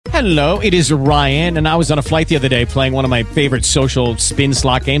Hello, it is Ryan, and I was on a flight the other day playing one of my favorite social spin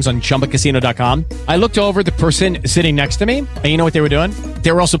slot games on ChumbaCasino.com. I looked over at the person sitting next to me, and you know what they were doing?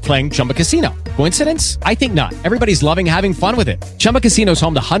 They were also playing Chumba Casino. Coincidence? I think not. Everybody's loving having fun with it. Chumba Casino is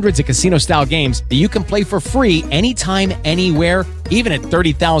home to hundreds of casino-style games that you can play for free anytime, anywhere, even at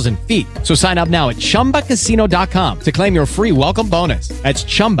 30,000 feet. So sign up now at ChumbaCasino.com to claim your free welcome bonus. That's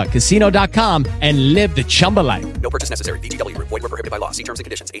ChumbaCasino.com and live the Chumba life. No purchase necessary. VGW. Void where prohibited by law. See terms and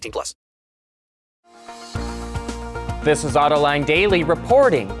conditions. 18+. This is Autoline Daily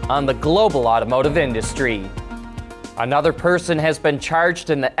reporting on the global automotive industry. Another person has been charged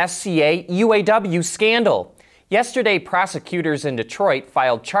in the SCA UAW scandal. Yesterday, prosecutors in Detroit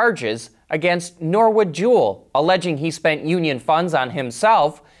filed charges against Norwood Jewell, alleging he spent union funds on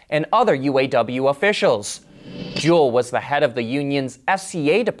himself and other UAW officials. Jewell was the head of the union's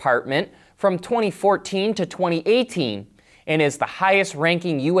SCA department from 2014 to 2018 and is the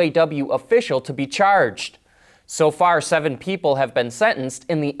highest-ranking UAW official to be charged. So far, 7 people have been sentenced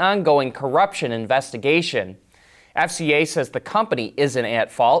in the ongoing corruption investigation. FCA says the company isn't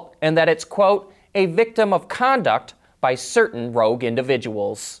at fault and that it's, quote, a victim of conduct by certain rogue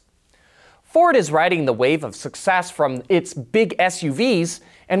individuals. Ford is riding the wave of success from its big SUVs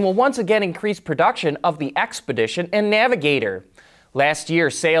and will once again increase production of the Expedition and Navigator. Last year,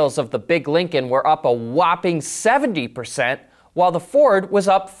 sales of the Big Lincoln were up a whopping 70%, while the Ford was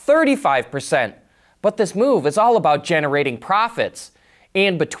up 35%. But this move is all about generating profits.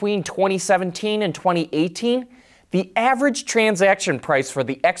 And between 2017 and 2018, the average transaction price for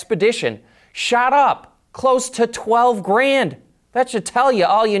the Expedition shot up close to $12,000. That should tell you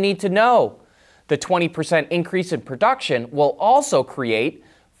all you need to know. The 20% increase in production will also create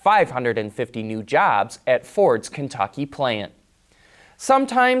 550 new jobs at Ford's Kentucky plant.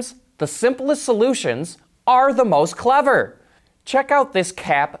 Sometimes the simplest solutions are the most clever. Check out this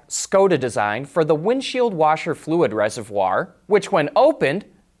cap Skoda design for the windshield washer fluid reservoir, which when opened,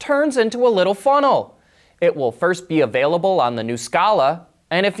 turns into a little funnel. It will first be available on the new Scala,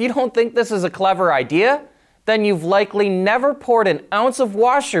 and if you don't think this is a clever idea, then you've likely never poured an ounce of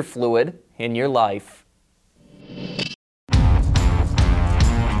washer fluid in your life.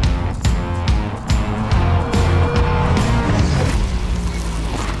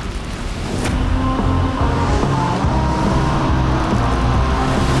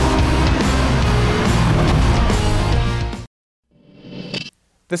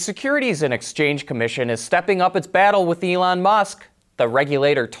 The Securities and Exchange Commission is stepping up its battle with Elon Musk. The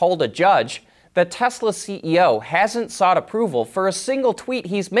regulator told a judge that Tesla's CEO hasn't sought approval for a single tweet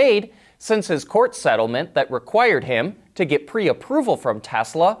he's made since his court settlement that required him to get pre-approval from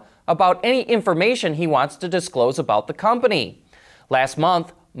Tesla about any information he wants to disclose about the company. Last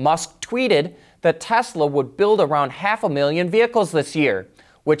month, Musk tweeted that Tesla would build around 500,000 vehicles this year,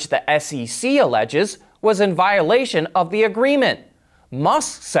 which the SEC alleges was in violation of the agreement.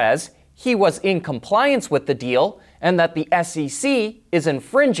 Musk says he was in compliance with the deal and that the SEC is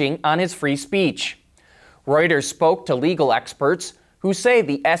infringing on his free speech. Reuters spoke to legal experts who say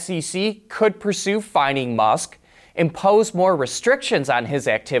the SEC could pursue fining Musk, impose more restrictions on his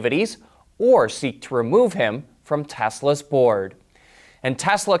activities, or seek to remove him from Tesla's board. And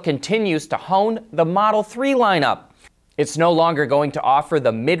Tesla continues to hone the Model 3 lineup. It's no longer going to offer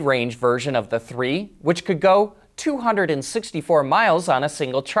the mid-range version of the 3, which could go 264 miles on a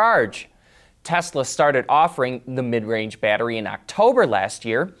single charge. Tesla started offering the mid-range battery in October last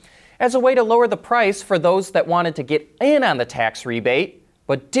year as a way to lower the price for those that wanted to get in on the tax rebate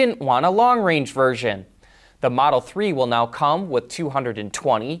but didn't want a long-range version. The Model 3 will now come with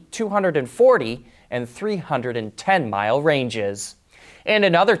 220, 240, and 310-mile ranges. And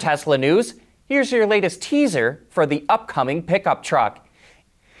in other Tesla news, here's your latest teaser for the upcoming pickup truck.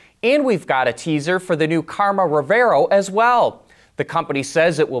 And we've got a teaser for the new Karma Revero as well. The company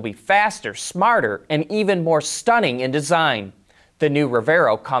says it will be faster, smarter, and even more stunning in design. The new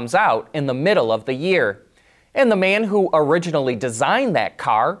Revero comes out in the middle of the year. And the man who originally designed that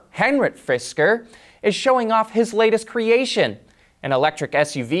car, Henrik Fisker, is showing off his latest creation, an electric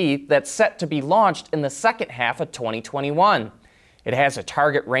SUV that's set to be launched in the second half of 2021. It has a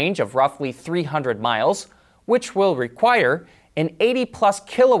target range of roughly 300 miles, which will require an 80-plus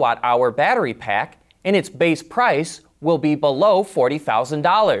kilowatt-hour battery pack, and its base price will be below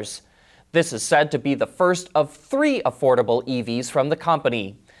 $40,000. This is said to be the first of 3 affordable EVs from the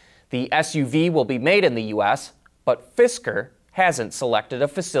company. The SUV will be made in the U.S., but Fisker hasn't selected a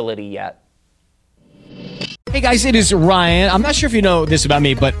facility yet. Hey guys, it is Ryan. I'm not sure if you know this about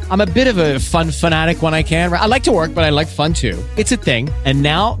me, but I'm a bit of a fun fanatic when I can. I like to work, but I like fun too. It's a thing. And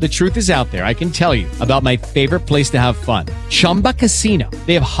now the truth is out there. I can tell you about my favorite place to have fun. Chumba Casino.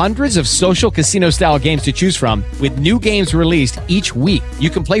 They have hundreds of social casino style games to choose from with new games released each week. You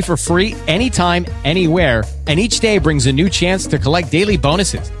can play for free anytime, anywhere. And each day brings a new chance to collect daily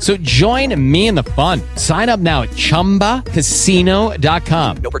bonuses. So join me in the fun. Sign up now at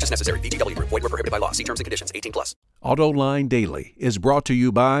ChumbaCasino.com. No purchase necessary. VGW Group. Void where prohibited by law. See terms and conditions. 18+. AutoLine Daily is brought to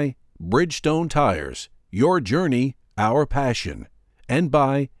you by Bridgestone Tires, your journey, our passion, and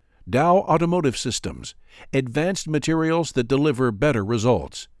by Dow Automotive Systems, advanced materials that deliver better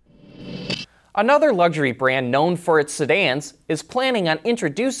results. Another luxury brand known for its sedans is planning on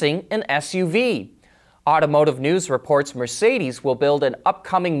introducing an SUV. Automotive News reports Mercedes will build an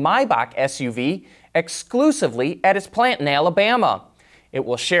upcoming Maybach SUV exclusively at its plant in Alabama. It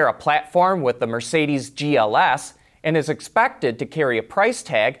will share a platform with the Mercedes GLS and is expected to carry a price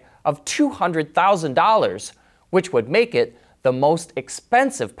tag of $200,000, which would make it the most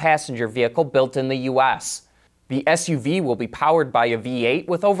expensive passenger vehicle built in the U.S. The SUV will be powered by a V8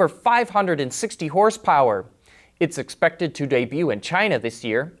 with over 560 horsepower. It's expected to debut in China this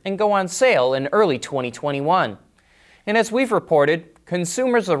year and go on sale in early 2021. And as we've reported,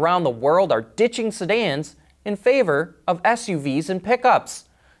 consumers around the world are ditching sedans in favor of SUVs and pickups.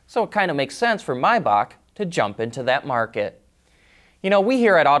 So it kind of makes sense for Maybach to jump into that market. You know, we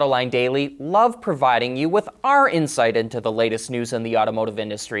here at Autoline Daily love providing you with our insight into the latest news in the automotive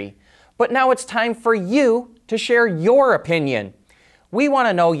industry. But now it's time for you to share your opinion. We want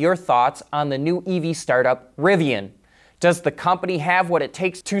to know your thoughts on the new EV startup, Rivian. Does the company have what it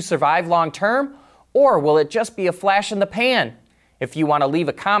takes to survive long term, or will it just be a flash in the pan? If you want to leave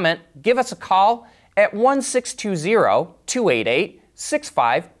a comment, give us a call at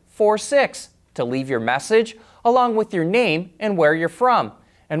 1-620-288-6546 to leave your message along with your name and where you're from,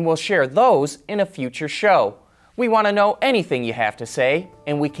 and we'll share those in a future show. We want to know anything you have to say,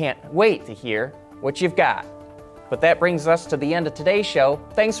 and we can't wait to hear what you've got. But that brings us to the end of today's show.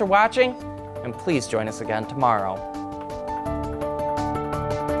 Thanks for watching, and please join us again tomorrow.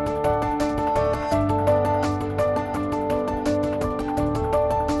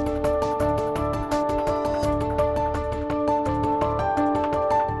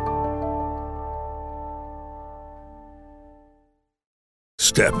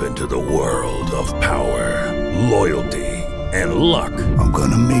 Step into the world of power, loyalty, and luck. I'm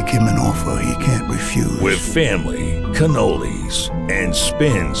gonna make him an offer he can't refuse. With family, cannolis, and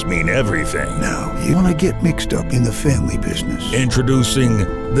spins mean everything. Now, you wanna get mixed up in the family business. Introducing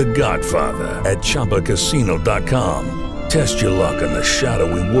The Godfather at ChumbaCasino.com. Test your luck in the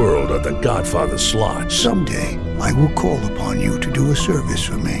shadowy world of The Godfather slot. Someday, I will call upon you to do a service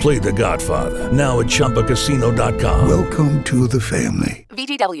for me. Play The Godfather now at ChumbaCasino.com. Welcome to the family.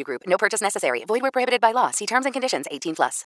 VGW Group. No purchase necessary. Void where prohibited by law. See terms and conditions. 18+.